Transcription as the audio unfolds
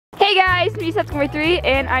Hey guys, me Subscriber 3,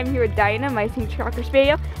 and I'm here with Dinah, my signature Rocker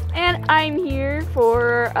Spaniel, and I'm here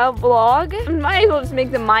for a vlog. Might as well just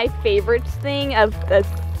make them my favorites thing of the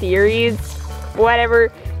series,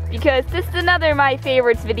 whatever, because this is another my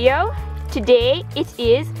favorites video. Today, it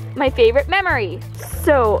is my favorite memory.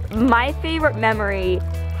 So, my favorite memory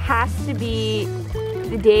has to be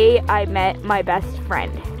the day I met my best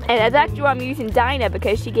friend. And that's actually why I'm using Dinah,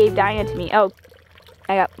 because she gave Dinah to me. Oh,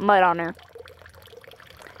 I got mud on her.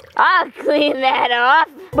 I'll clean that off.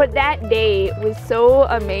 But that day was so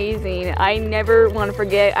amazing. I never want to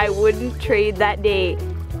forget. I wouldn't trade that day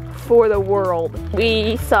for the world.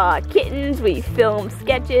 We saw kittens, we filmed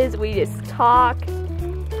sketches, we just talked.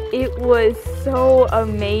 It was so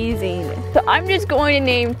amazing. So I'm just going to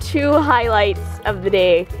name 2 highlights of the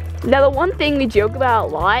day. Now the one thing we joke about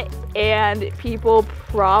a lot and people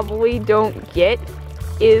probably don't get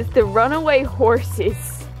is the runaway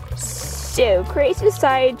horses. So, Grace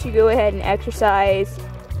decided to go ahead and exercise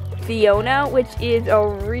Fiona, which is a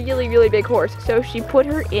really, really big horse. So she put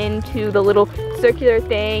her into the little circular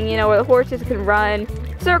thing, you know, where the horses can run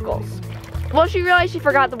circles. Well, she realized she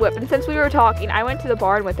forgot the whip, and since we were talking, I went to the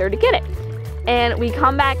barn with her to get it. And we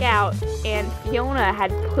come back out, and Fiona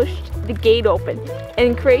had pushed the gate open,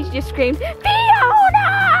 and Grace just screamed,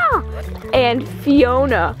 "Fiona!" And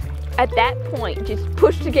Fiona, at that point, just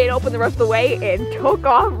pushed the gate open the rest of the way and took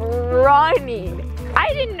off running.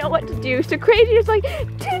 I didn't know what to do, so Crazy was like, to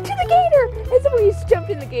the gator! And so we just jumped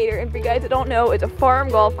in the gator, and for you guys that don't know, it's a farm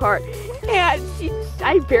golf cart. And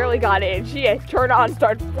I barely got in. She had turned on and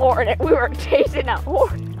started flooring it. We were chasing that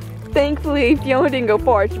horse. Thankfully, Fiona didn't go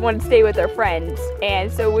far. She wanted to stay with her friends. And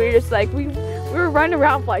so we were just like, we were running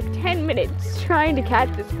around for like 10 minutes trying to catch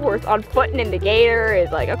this horse on foot, and the gator is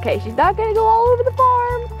like, okay, she's not gonna go all over the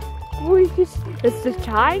farm. Let's just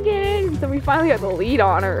try and get in. So we finally got the lead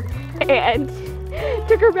on her and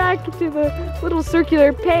took her back to the little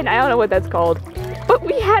circular pen. I don't know what that's called. But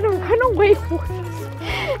we had a runaway horse.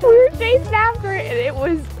 We were chasing after it, and it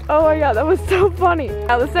was, oh my god, that was so funny.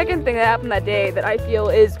 Now the second thing that happened that day that I feel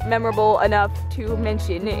is memorable enough to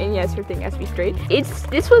mention, and yes, her thing has to be straight.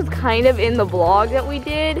 This was kind of in the vlog that we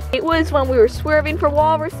did. It was when we were swerving for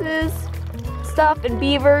walruses stuff and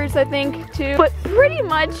beavers, I think, too. But pretty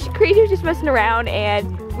much, Crazy was just messing around,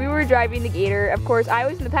 and we were driving the gator. Of course, I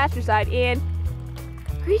was in the passenger side, and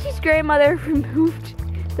Crazy's grandmother removed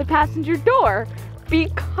the passenger door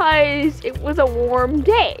because it was a warm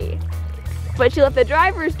day. But she left the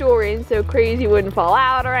driver's door in so Crazy wouldn't fall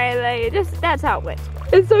out or anything. That's how it went.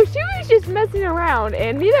 And so she was just messing around,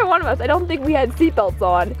 and neither one of us, I don't think we had seatbelts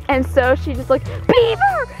on. And so she just like,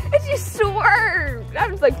 "Beaver!" And she swerved. And I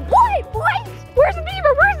was like, what? Where's the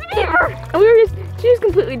beaver? Where's the beaver? And she was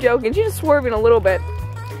completely joking. She was swerving a little bit.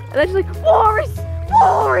 And then she's like,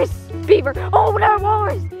 walrus, beaver. Oh, no,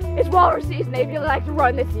 walrus. It's walrus season. They really like to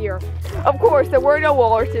run this year. Of course, there were no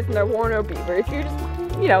walruses and there were no beavers. You're just,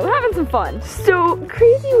 you know, having some fun. So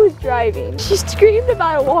Crazy was driving. She screamed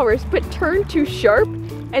about a walrus, but turned too sharp.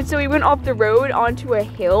 And so we went off the road onto a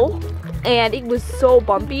hill, and it was so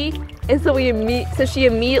bumpy. And so she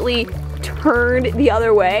immediately turned the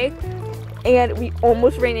other way, and we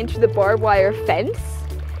almost ran into the barbed wire fence.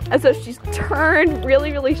 And so she's turned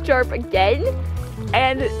really, really sharp again,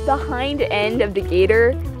 and the hind end of the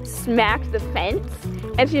gator smacked the fence,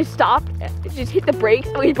 and she just stopped, she just hit the brakes,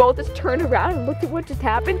 and we both just turned around and looked at what just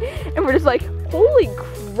happened, and we're just like, holy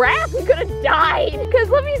crap, we could have died. Because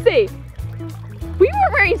let me say, we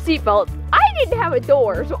weren't wearing seatbelts. I didn't have a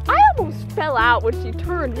door, so I almost fell out when she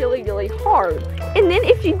turned really, really hard. And then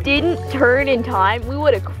if she didn't turn in time, we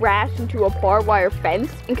would have crashed into a barbed wire fence.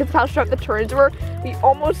 And because of how sharp the turns were, we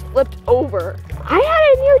almost flipped over. I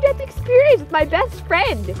had a near-death experience with my best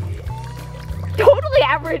friend. Totally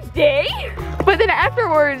average day. But then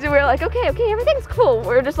afterwards, we were like, okay, everything's cool. We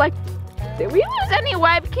were just like, did we lose any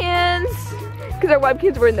Webkinz? Because our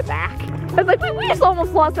Webkinz were in the back. I was like, wait, we just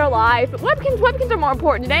almost lost our lives. But Webkinz are more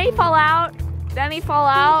important. Did any fall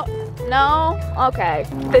out? No? Okay.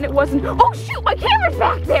 Then it wasn't, oh shoot, my camera's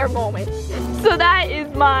back there moment. So that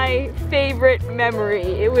is my favorite memory.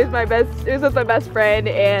 It was with my best friend,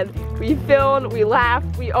 and we filmed, we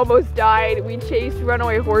laughed, we almost died, we chased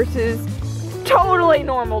runaway horses. Totally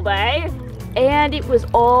normal day. And it was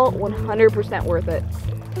all 100% worth it.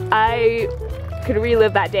 I could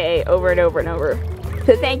relive that day over and over and over.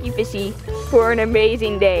 So thank you, Fishy, for an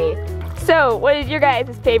amazing day. So, what is your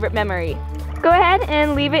guys' favorite memory? Go ahead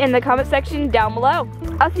and leave it in the comment section down below.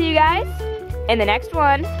 I'll see you guys in the next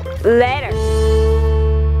one. Later.